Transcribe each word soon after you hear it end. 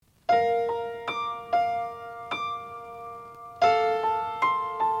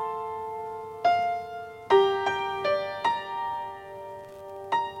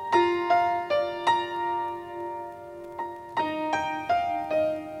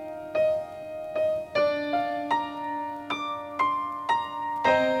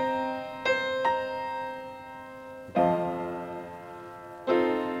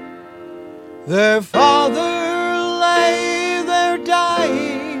Their father lay there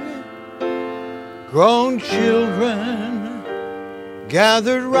dying. Grown children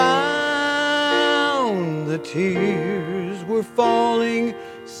gathered round. The tears were falling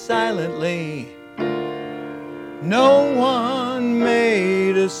silently. No one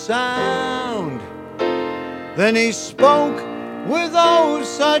made a sound. Then he spoke with oh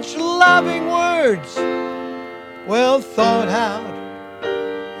such loving words, well thought out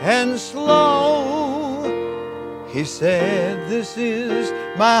and slow. He said, "This is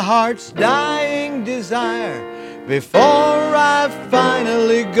my heart's dying desire before I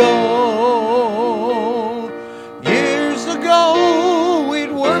finally go. Years ago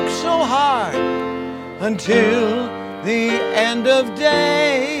we'd worked so hard until the end of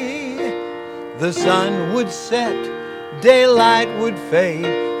day. The sun would set, daylight would fade.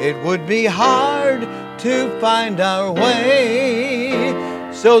 It would be hard to find our way.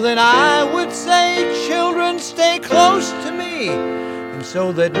 So then I would say, children, stay close to me, and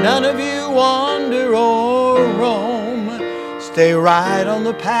so that none of you wander or roam. Stay right on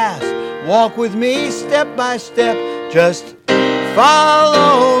the path, walk with me step by step. Just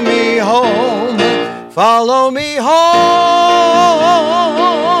follow me home, follow me home.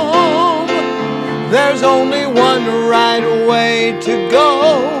 There's only one right way to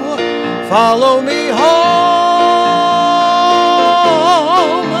go. Follow me home.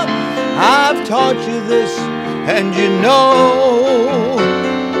 I've taught you this, and you know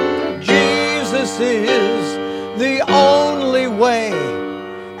Jesus is the only way.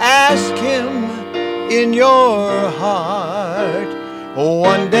 Ask Him in your heart.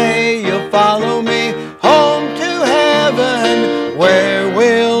 One day you'll follow me home to heaven, where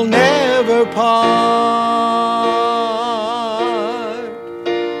we'll never part.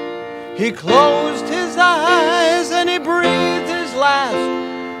 He closed his eyes and he breathed his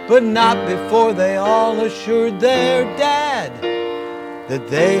last, but not before they all assured their dad that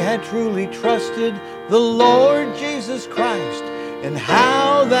they had truly trusted the Lord Jesus Christ, and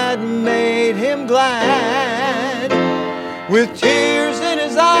how that made him glad. With tears in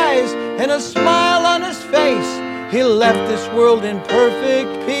his eyes and a smile on his face, he left this world in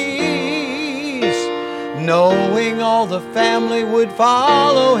perfect peace, knowing all the family would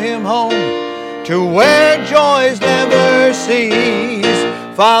follow him home to where joys never cease.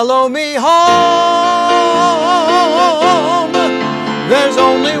 Follow me home. There's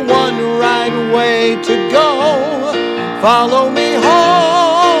only one right way to go. Follow me home.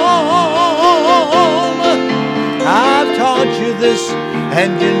 I've taught you this,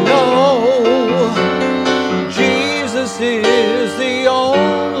 and you know Jesus is the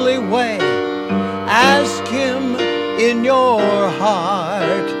only way. Ask Him in your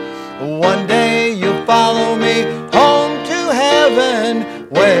heart. One day you'll follow me home to heaven,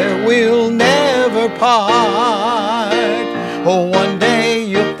 where we'll never part. One day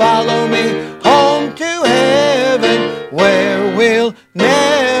you'll follow me home to heaven, where we'll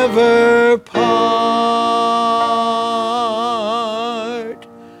never part.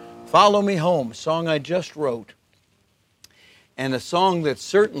 Follow Me Home, a song I just wrote, and a song that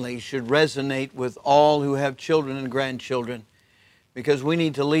certainly should resonate with all who have children and grandchildren, because we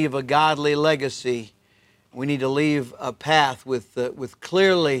need to leave a godly legacy. We need to leave a path with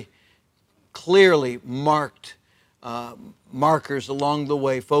clearly marked markers along the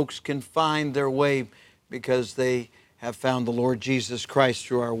way. Folks can find their way because they have found the Lord Jesus Christ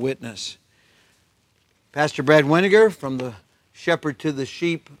through our witness. Pastor Brad Weniger from the Shepherd to the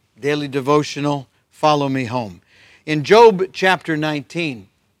Sheep Daily Devotional, Follow Me Home. In Job chapter 19,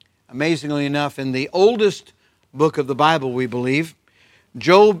 amazingly enough, in the oldest book of the Bible, we believe,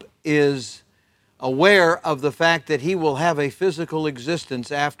 Job is aware of the fact that he will have a physical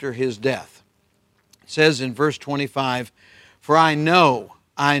existence after his death. It says in verse 25, "For I know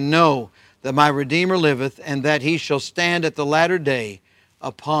that my Redeemer liveth, and that he shall stand at the latter day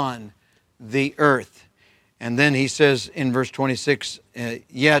upon the earth." And then he says in verse 26,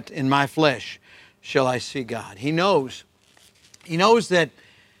 "Yet in my flesh shall I see God." He knows that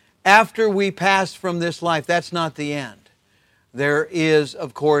after we pass from this life, that's not the end. There is,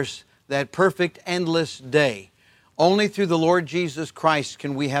 of course, that perfect, endless day. Only through the Lord Jesus Christ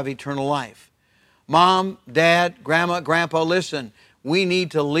can we have eternal life. Mom, Dad, Grandma, Grandpa, listen, we need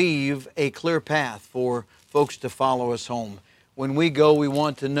to leave a clear path for folks to follow us home. When we go, we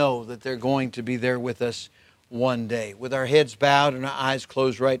want to know that they're going to be there with us one day. With our heads bowed and our eyes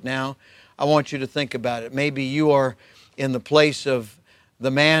closed right now, I want you to think about it. Maybe you are in the place of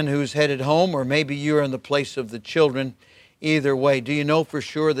the man who's headed home, or maybe you're in the place of the children. Either way, do you know for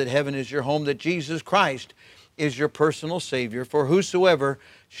sure that heaven is your home, that Jesus Christ is your personal Savior? For whosoever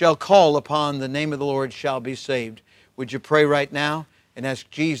shall call upon the name of the Lord shall be saved. Would you pray right now and ask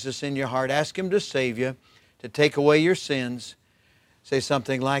Jesus in your heart? Ask Him to save you, to take away your sins. Say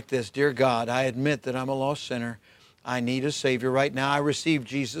something like this: Dear God, I admit that I'm a lost sinner. I need a Savior. Right now I receive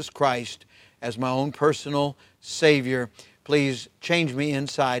Jesus Christ as my own personal Savior. Please change me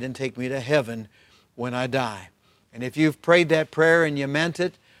inside and take me to heaven when I die. And if you've prayed that prayer and you meant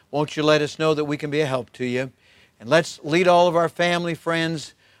it, won't you let us know that we can be a help to you? And let's lead all of our family,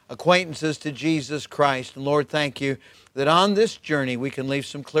 friends, acquaintances to Jesus Christ. And Lord, thank You that on this journey we can leave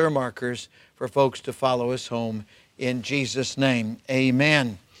some clear markers for folks to follow us home. In Jesus' name,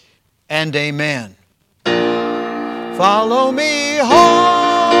 amen and amen. Follow me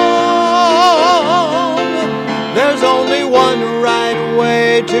home. There's only one right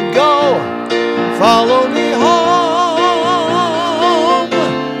way to go. Follow me home.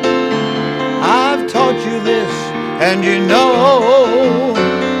 I've taught you this, and you know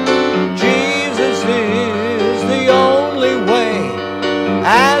Jesus is the only way.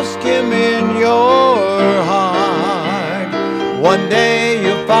 Ask Him in your heart. One day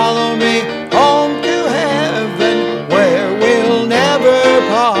you'll follow me home to heaven, where we'll never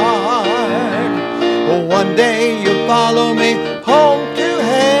part. One day you'll follow me home to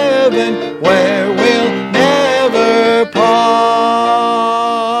heaven, where we'll never part.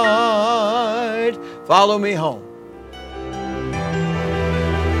 Follow me home.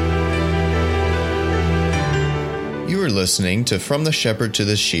 You are listening to From the Shepherd to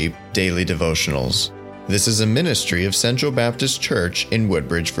the Sheep Daily Devotionals. This is a ministry of Central Baptist Church in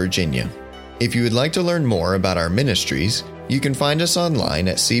Woodbridge, Virginia. If you would like to learn more about our ministries, you can find us online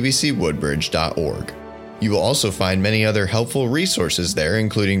at cbcwoodbridge.org. You will also find many other helpful resources there,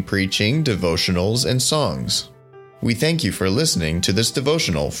 including preaching, devotionals, and songs. We thank you for listening to this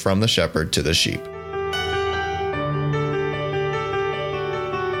devotional From the Shepherd to the Sheep.